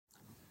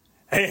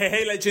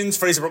Hey, legends,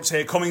 Fraser Brooks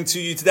here, coming to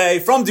you today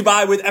from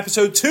Dubai with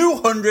episode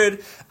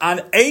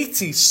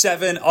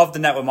 287 of the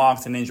Network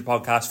Marketing Ninja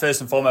podcast.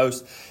 First and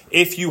foremost,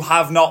 if you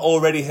have not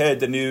already heard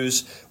the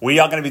news, we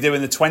are going to be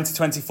doing the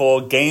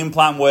 2024 Game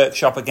Plan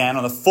Workshop again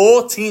on the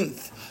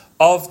 14th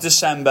of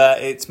December.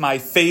 It's my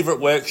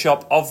favorite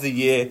workshop of the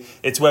year.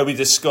 It's where we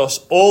discuss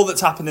all that's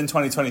happened in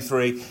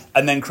 2023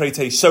 and then create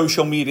a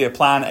social media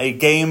plan, a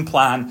game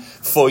plan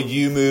for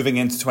you moving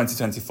into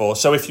 2024.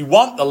 So if you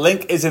want, the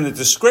link is in the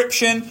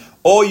description,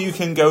 or you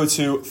can go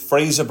to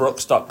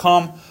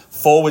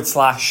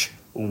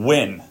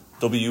fraserbrooks.com/win,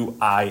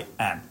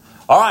 W-I-N.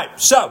 All right,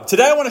 so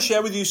today I want to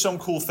share with you some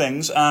cool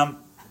things. I've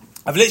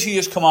literally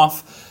just come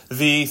off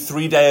the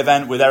 3-day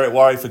event with Eric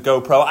Worre for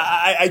GoPro.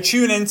 I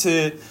tune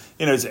into,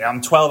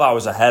 I'm 12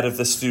 hours ahead of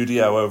the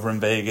studio over in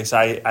Vegas.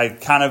 I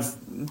kind of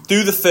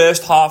do the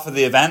first half of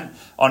the event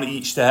on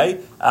each day,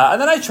 and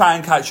then I try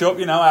and catch up.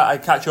 I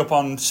catch up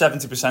on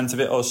 70%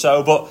 of it or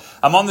so, but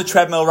I'm on the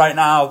treadmill right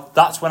now.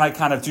 That's when I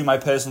kind of do my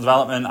personal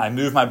development. I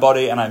move my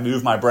body and I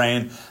move my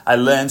brain. I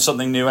learn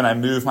something new and I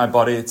move my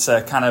body. It's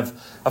a kind of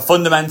a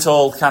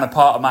fundamental kind of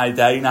part of my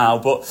day now,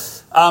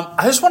 but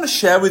I just want to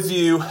share with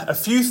you a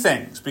few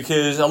things,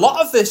 because a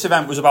lot of this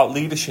event was about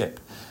leadership.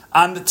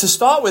 And to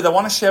start with, I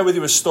want to share with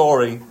you a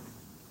story.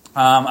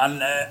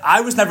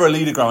 I was never a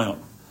leader growing up.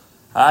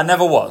 I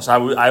never was.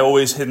 I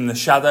always hid in the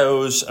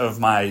shadows of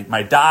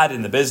my dad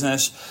in the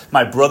business.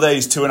 My brother,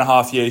 he's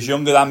 2.5 years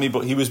younger than me,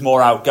 but he was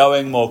more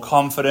outgoing, more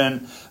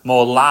confident,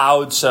 more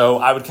loud. So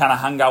I would kind of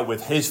hang out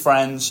with his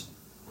friends.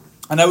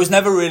 And I was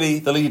never really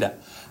the leader.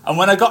 And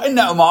when I got in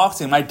network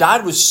marketing, my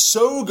dad was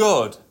so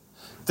good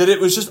that it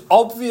was just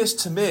obvious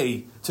to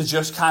me to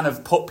just kind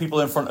of put people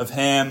in front of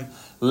him,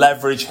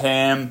 leverage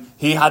him.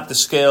 He had the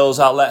skills,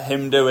 I'll let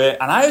him do it.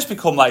 And I just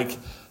become like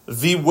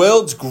the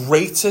world's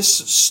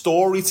greatest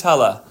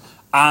storyteller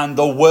and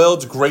the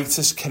world's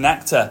greatest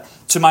connector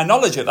to my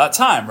knowledge at that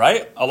time,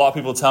 right? A lot of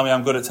people tell me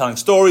I'm good at telling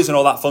stories and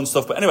all that fun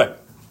stuff. But anyway,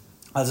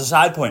 as a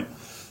side point.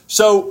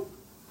 So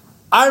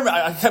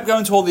I kept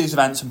going to all these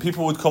events and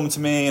people would come to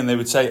me and they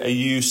would say, "Are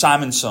you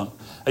Simon's son?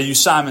 Are you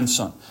Simon's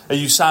son? Are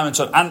you Simon's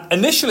son?" And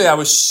initially I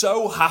was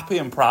so happy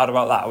and proud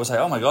about that. I was like,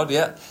 oh my God,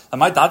 yeah. And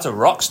my dad's a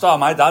rock star.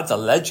 My dad's a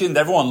legend.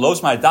 Everyone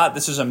loves my dad.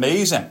 This is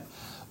amazing.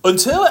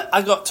 Until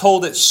I got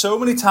told it so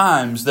many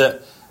times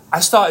that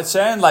I started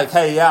saying like,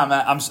 "Hey,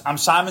 yeah, I'm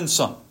Simon's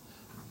son."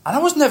 And I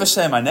was never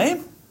saying my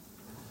name.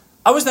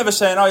 I was never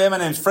saying, "Oh yeah, my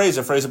name's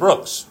Fraser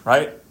Brooks,"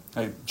 right?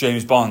 Like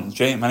James Bond.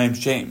 My name's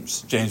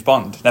James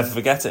Bond. Never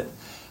forget it.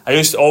 I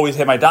used to always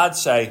hear my dad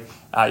say,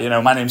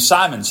 "My name's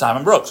Simon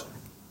Brooks."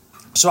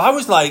 So I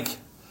was like,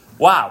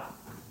 wow,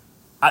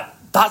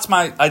 that's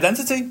my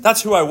identity.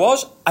 That's who I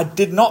was. I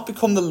did not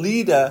become the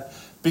leader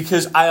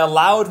because I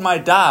allowed my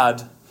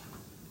dad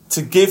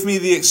to give me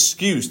the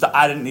excuse that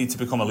I didn't need to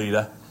become a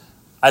leader.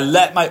 I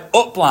let my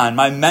upline,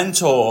 my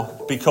mentor,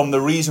 become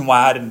the reason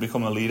why I didn't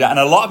become a leader. And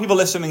a lot of people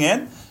listening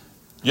in,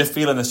 you're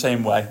feeling the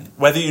same way.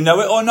 Whether you know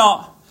it or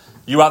not,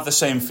 you have the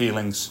same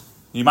feelings.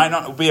 You might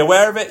not be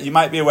aware of it. You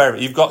might be aware of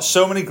it. You've got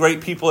so many great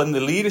people in the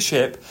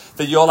leadership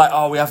that you're like,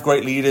 "Oh, we have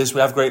great leaders.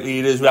 We have great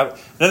leaders. No.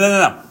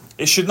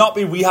 It should not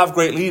be we have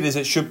great leaders.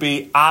 It should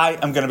be I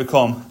am going to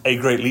become a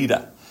great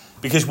leader.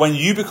 Because when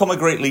you become a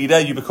great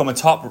leader, you become a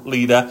top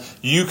leader,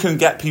 you can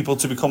get people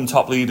to become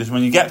top leaders.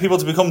 When you get people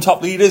to become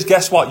top leaders,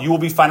 guess what? You will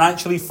be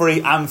financially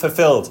free and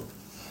fulfilled.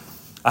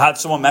 I had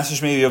someone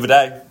message me the other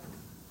day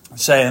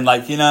saying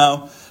like,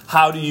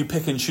 how do you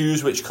pick and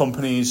choose which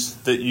companies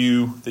that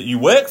you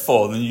work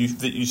for, that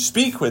you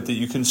speak with, that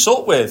you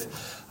consult with?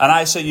 And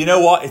I say, you know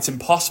what? It's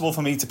impossible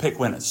for me to pick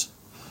winners,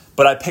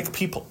 but I pick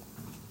people.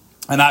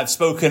 And I've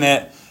spoken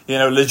at,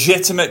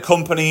 legitimate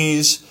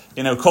companies,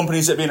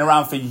 companies that have been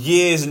around for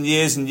years and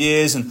years and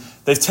years, and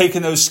they've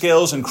taken those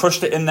skills and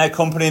crushed it in their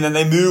company, and then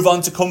they move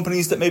on to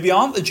companies that maybe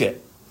aren't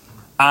legit.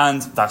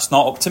 And that's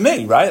not up to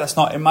me, right? That's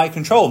not in my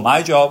control.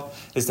 My job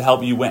is to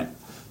help you win.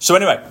 So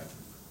anyway,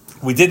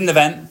 we did an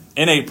event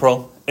in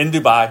April in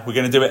Dubai. We're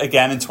going to do it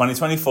again in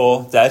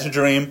 2024. There's a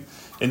dream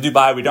in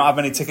Dubai. We don't have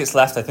many tickets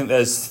left. I think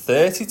there's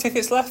 30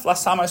 tickets left.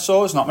 Last time I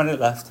saw, there's not many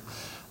left.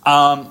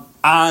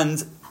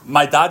 And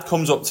my dad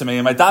comes up to me,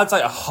 and my dad's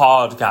like a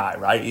hard guy,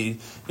 right?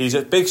 He's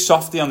a big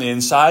softy on the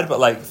inside, but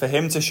like for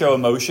him to show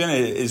emotion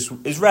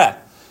is rare.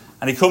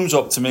 And he comes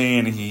up to me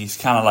and he's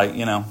kind of like,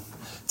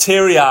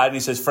 teary-eyed, and he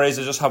says,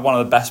 "Fraser, I just had one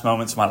of the best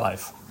moments of my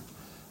life."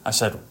 I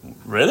said,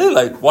 "Really?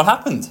 Like, what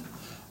happened?"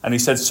 And he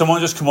said, "Someone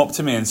just come up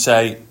to me and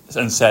said,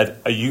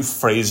 are you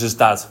Fraser's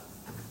dad?"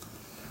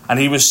 And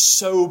he was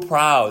so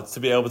proud to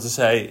be able to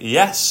say,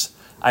 "Yes,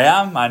 I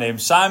am. My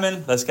name's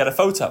Simon. Let's get a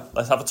photo.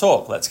 Let's have a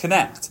talk. Let's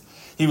connect."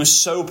 He was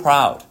so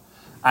proud.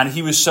 And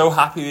he was so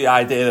happy the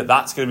idea that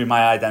that's going to be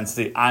my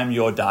identity. I'm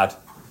your dad.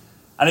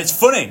 And it's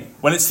funny,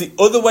 when it's the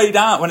other way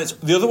down, when it's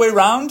the other way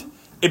around,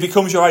 it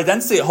becomes your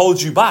identity. It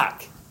holds you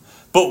back.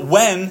 But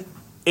when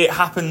it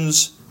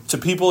happens to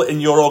people in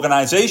your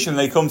organization,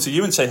 they come to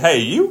you and say, "Hey,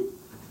 you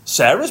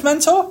Sarah's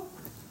mentor?"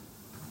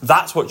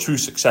 That's what true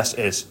success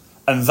is.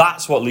 And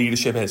that's what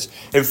leadership is.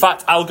 In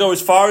fact, I'll go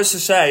as far as to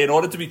say, in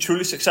order to be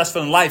truly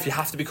successful in life, you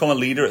have to become a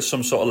leader at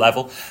some sort of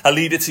level. A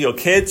leader to your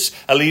kids,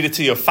 a leader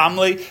to your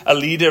family, a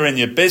leader in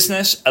your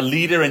business, a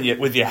leader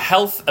with your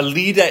health, a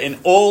leader in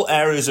all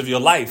areas of your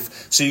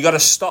life. So you got to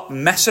stop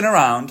messing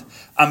around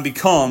and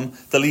become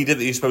the leader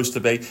that you're supposed to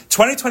be.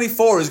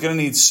 2024 is going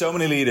to need so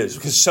many leaders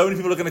because so many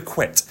people are going to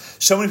quit.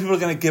 So many people are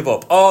going to give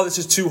up. Oh, this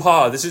is too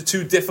hard. This is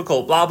too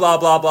difficult. Blah, blah,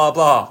 blah, blah,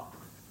 blah.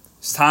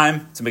 It's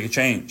time to make a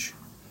change.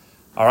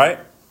 All right?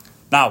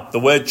 Now, the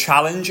word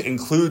challenge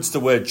includes the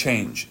word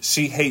change.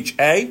 CHANGE,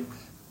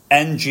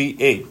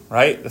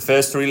 right? The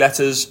first three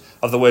letters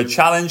of the word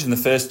challenge and the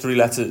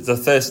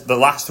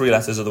last three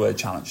letters of the word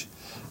challenge.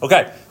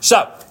 Okay,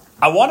 so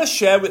I want to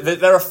share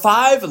there are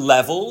 5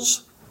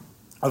 levels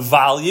of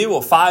value,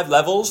 or 5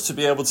 levels to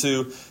be able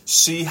to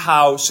see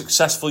how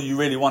successful you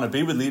really want to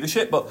be with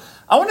leadership, but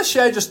I want to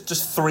share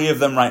just 3 of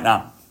them right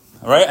now.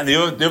 All right, and the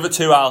other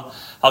 2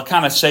 I'll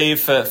kind of save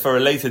for a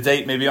later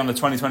date, maybe on the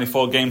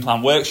 2024 game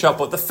plan workshop.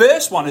 But the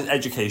first one is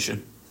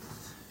education.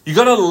 You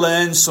got to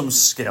learn some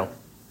skill,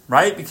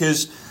 right?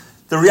 Because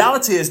the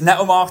reality is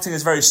network marketing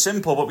is very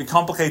simple, but we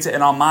complicate it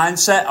in our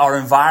mindset, our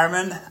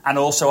environment, and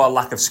also our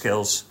lack of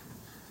skills,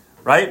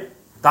 right?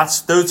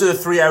 Those are the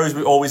 3 areas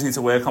we always need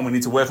to work on. We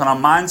need to work on our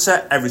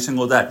mindset every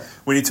single day.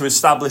 We need to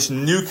establish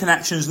new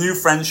connections, new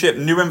friendship,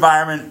 new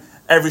environment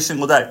every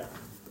single day.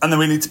 And then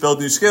we need to build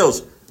new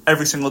skills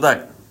every single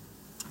day.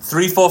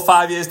 3, 4,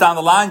 5 years down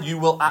the line, you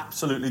will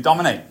absolutely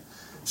dominate.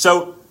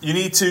 So you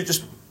need to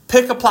just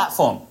pick a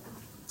platform.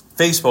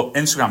 Facebook,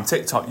 Instagram,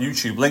 TikTok,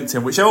 YouTube,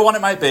 LinkedIn, whichever one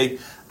it might be,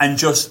 and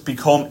just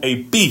become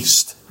a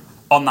beast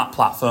on that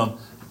platform.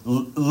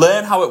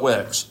 Learn how it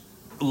works.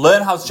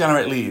 Learn how to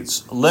generate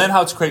leads. Learn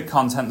how to create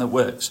content that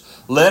works.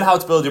 Learn how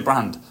to build your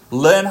brand.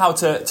 Learn how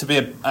to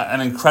be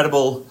an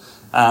incredible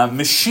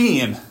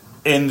machine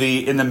in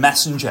the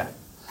messenger.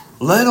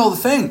 Learn all the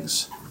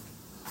things.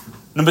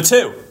 Number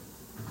 2,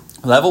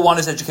 level 1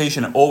 is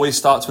education. It always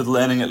starts with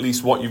learning at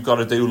least what you've got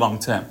to do long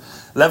term.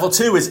 Level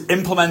 2 is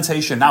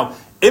implementation. Now,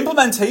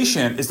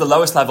 implementation is the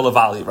lowest level of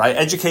value, right?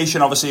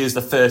 Education obviously is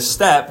the first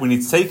step. We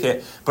need to take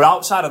it. But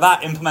outside of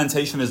that,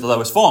 implementation is the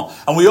lowest form.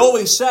 And we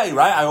always say,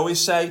 right? I always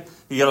say,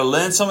 you got to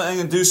learn something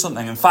and do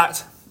something. In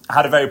fact, I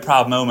had a very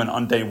proud moment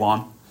on day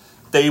 1.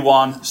 Day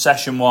 1,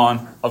 session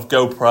 1 of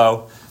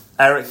GoPro.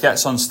 Eric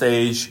gets on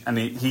stage and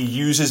he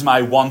uses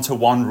my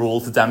 1-to-1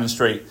 rule to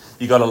demonstrate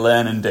you got to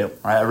learn and do.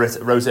 Right? I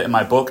wrote it in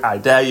my book, I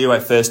Dare You.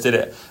 I first did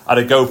it at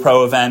a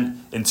GoPro event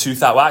in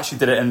 2000. Well, I actually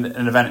did it in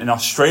an event in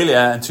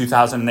Australia in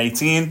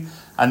 2018.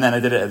 And then I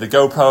did it at the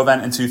GoPro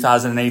event in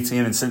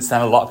 2018. And since then,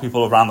 a lot of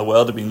people around the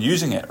world have been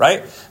using it,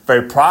 right?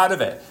 Very proud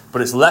of it.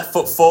 But it's left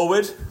foot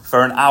forward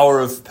for an hour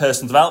of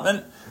personal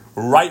development,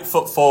 right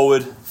foot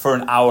forward for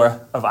an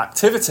hour of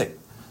activity.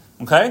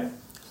 Okay?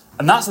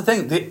 And that's the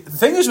thing. The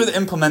thing is with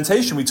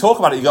implementation, we talk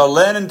about it, you got to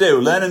learn and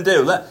do, learn and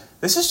do.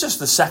 This is just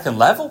the second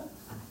level.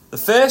 The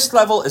first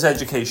level is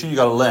education, you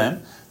got to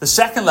learn. The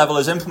second level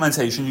is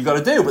implementation, you got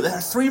to do. But there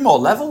are 3 more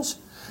levels.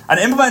 And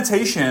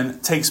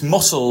implementation takes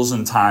muscles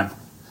and time,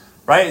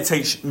 right? It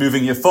takes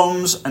moving your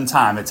thumbs and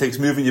time. It takes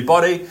moving your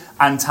body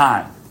and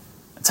time.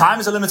 Time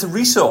is a limited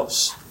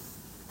resource,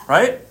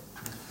 right?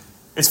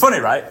 It's funny,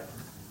 right?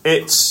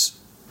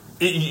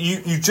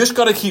 You just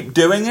got to keep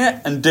doing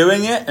it and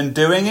doing it and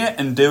doing it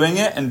and doing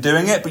it and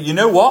doing it. But you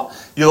know what?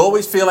 You'll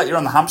always feel like you're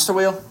on the hamster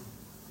wheel.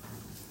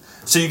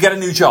 So you get a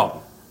new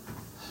job.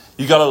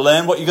 You got to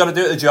learn what you got to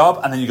do at the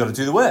job, and then you got to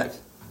do the work.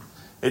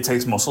 It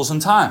takes muscles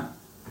and time.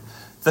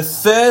 The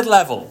third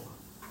level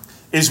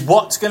is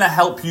what's going to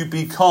help you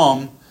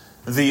become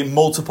the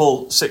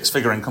multiple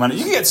 6-figure income earner.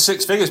 You can get to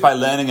 6 figures by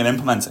learning and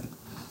implementing.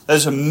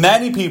 There's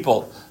many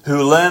people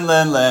who learn,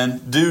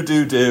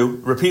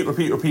 do, repeat,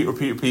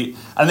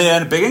 and they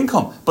earn a big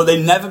income, but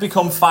they never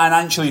become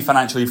financially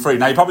free.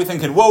 Now you're probably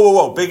thinking,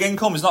 whoa, big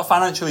income is not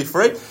financially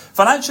free.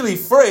 Financially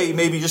free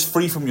may be just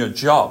free from your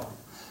job,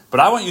 but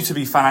I want you to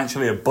be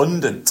financially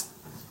abundant.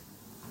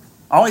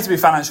 I want you to be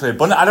financially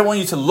abundant. I don't want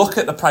you to look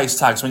at the price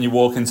tags when you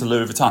walk into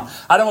Louis Vuitton.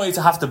 I don't want you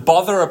to have to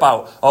bother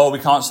about, we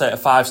can't stay at a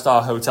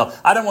 5-star hotel.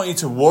 I don't want you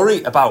to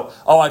worry about,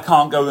 I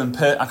can't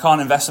I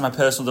can't invest in my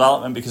personal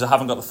development because I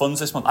haven't got the funds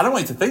this month. I don't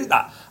want you to think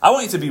that. I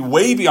want you to be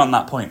way beyond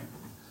that point.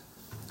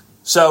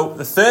 So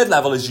the third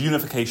level is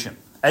unification.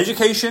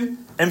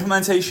 Education,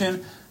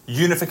 implementation,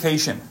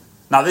 unification.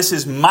 Now this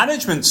is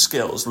management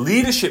skills,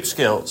 leadership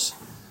skills,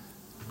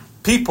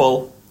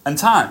 people, and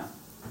time.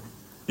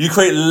 You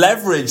create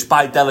leverage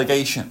by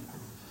delegation.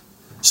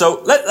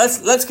 So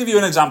let's give you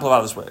an example of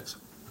how this works.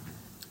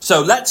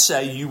 So let's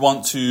say you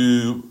want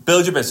to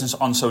build your business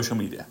on social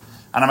media.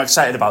 And I'm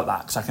excited about that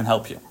because I can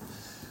help you.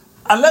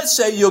 And let's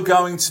say you're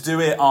going to do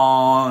it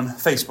on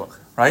Facebook,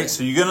 right?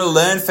 So you're going to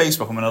learn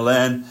Facebook. I'm going to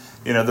learn,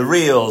 the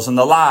reels and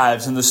the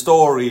lives and the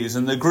stories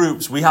and the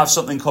groups. We have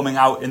something coming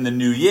out in the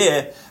new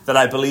year that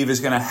I believe is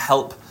going to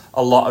help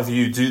a lot of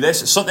you do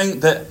this. It's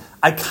something that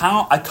I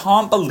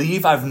can't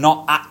believe I've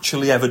not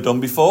actually ever done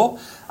before.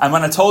 And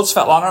when I told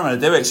Svetlana I'm going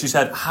to do it, she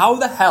said, how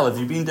the hell have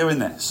you been doing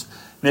this?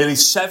 Nearly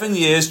 7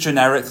 years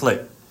generically.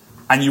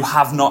 and you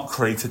have not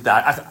created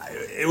that.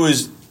 It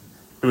was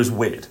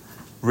weird,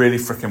 really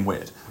freaking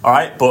weird. All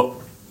right, but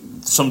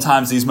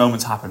sometimes these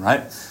moments happen,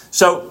 right?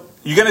 So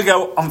you're going to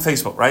go on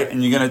Facebook, right?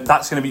 And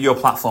that's going to be your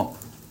platform.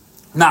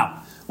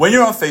 Now, when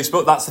you're on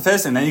Facebook, that's the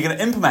first thing. Then you're going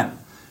to implement.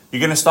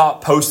 You're going to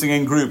start posting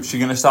in groups. You're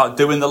going to start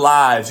doing the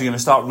lives. You're going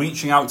to start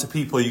reaching out to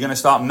people. You're going to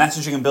start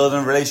messaging and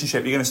building a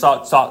relationship. You're going to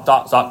start.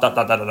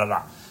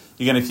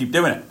 You're going to keep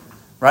doing it,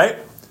 right?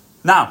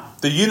 Now,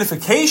 the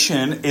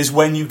unification is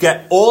when you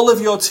get all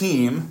of your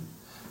team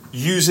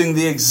using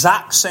the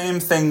exact same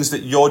things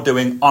that you're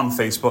doing on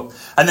Facebook.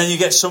 And then you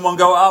get someone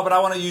go, oh, but I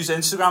want to use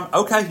Instagram.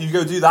 Okay, you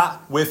go do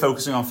that. We're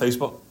focusing on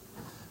Facebook,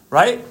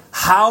 right?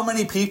 How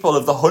many people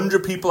of the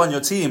 100 people on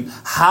your team,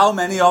 how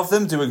many of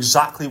them do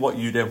exactly what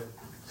you do?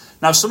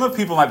 Now, some of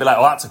people might be like,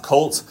 oh, that's a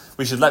cult.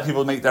 We should let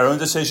people make their own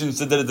decisions.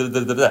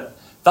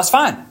 That's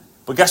fine.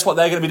 But guess what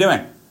they're going to be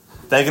doing?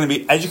 They're going to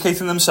be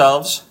educating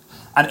themselves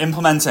and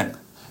implementing.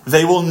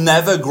 They will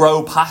never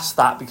grow past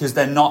that because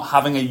they're not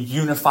having a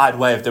unified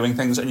way of doing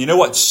things. And you know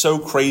what's so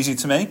crazy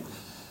to me?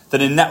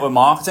 That in network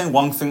marketing,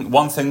 one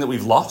thing that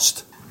we've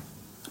lost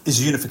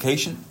is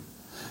unification.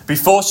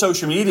 Before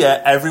social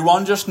media,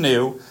 everyone just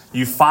knew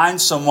you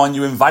find someone,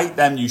 you invite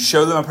them, you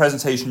show them a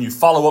presentation, you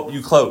follow up,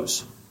 you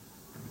close.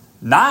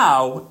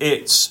 Now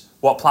it's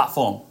what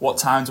platform? What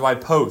time do I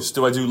post?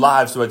 Do I do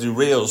lives? Do I do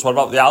reels? What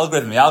about the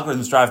algorithm? The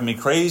algorithm's driving me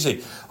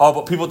crazy. Oh,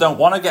 but people don't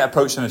want to get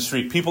approached in the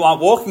street. People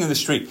aren't walking in the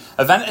street.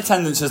 Event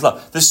attendance is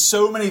low. There's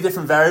so many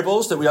different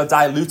variables that we are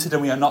diluted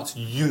and we are not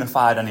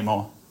unified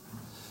anymore.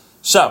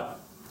 So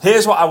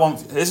here's what I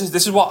want. This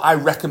is what I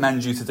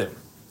recommend you to do.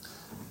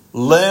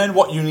 Learn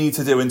what you need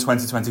to do in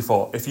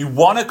 2024. If you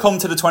want to come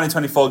to the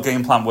 2024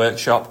 Game Plan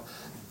Workshop,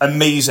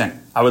 amazing.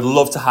 I would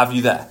love to have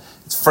you there.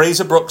 It's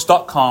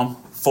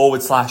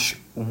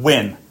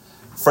fraserbrooks.com/win.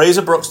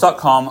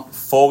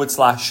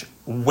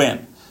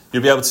 fraserbrooks.com/win.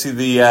 You'll be able to see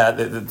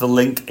the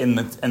link in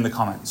the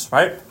comments,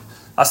 right?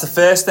 That's the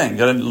first thing.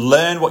 You're going to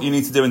learn what you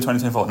need to do in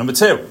 2024. Number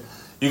 2,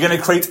 you're going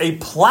to create a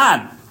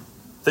plan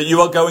that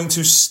you are going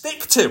to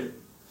stick to,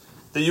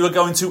 that you are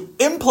going to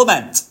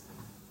implement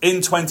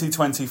in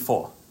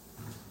 2024.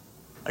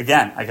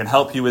 Again, I can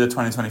help you with a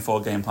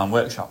 2024 Game Plan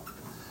Workshop.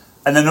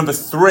 And then number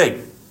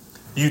 3,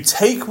 you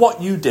take what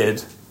you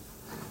did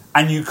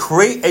and you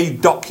create a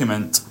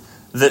document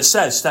that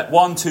says step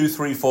 1, 2,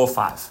 3, 4,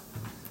 5.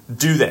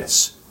 Do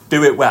this.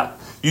 Do it well.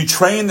 You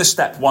train the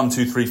step 1,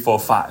 2, 3, 4,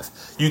 5.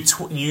 You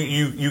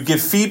give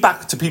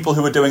feedback to people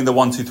who are doing the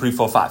 1, 2, 3,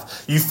 4, 5.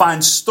 You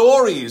find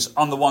stories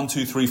on the 1,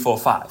 2, 3, 4,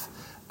 5.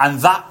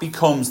 And that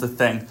becomes the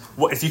thing.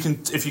 If you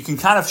can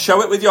kind of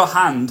show it with your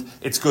hand,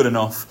 it's good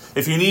enough.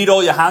 If you need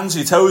all your hands,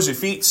 your toes, your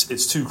feet,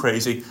 it's too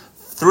crazy.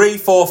 3,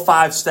 4,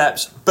 5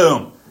 steps,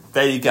 boom.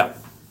 There you go.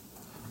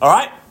 All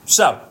right?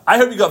 So, I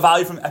hope you got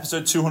value from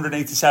episode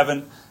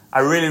 287. I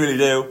really, really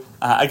do.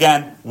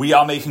 Again, we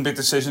are making big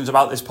decisions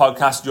about this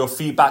podcast. Your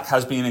feedback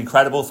has been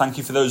incredible. Thank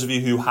you for those of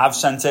you who have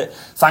sent it.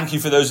 Thank you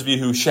for those of you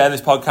who share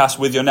this podcast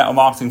with your network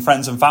marketing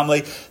friends and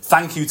family.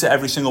 Thank you to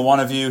every single one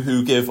of you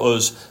who give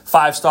us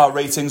 5-star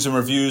ratings and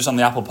reviews on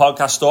the Apple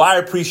Podcast Store. I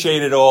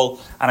appreciate it all,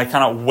 and I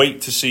cannot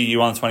wait to see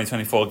you on the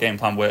 2024 Game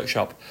Plan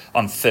Workshop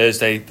on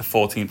Thursday, the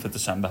 14th of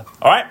December.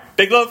 All right,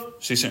 big love.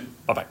 See you soon.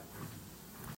 Bye-bye.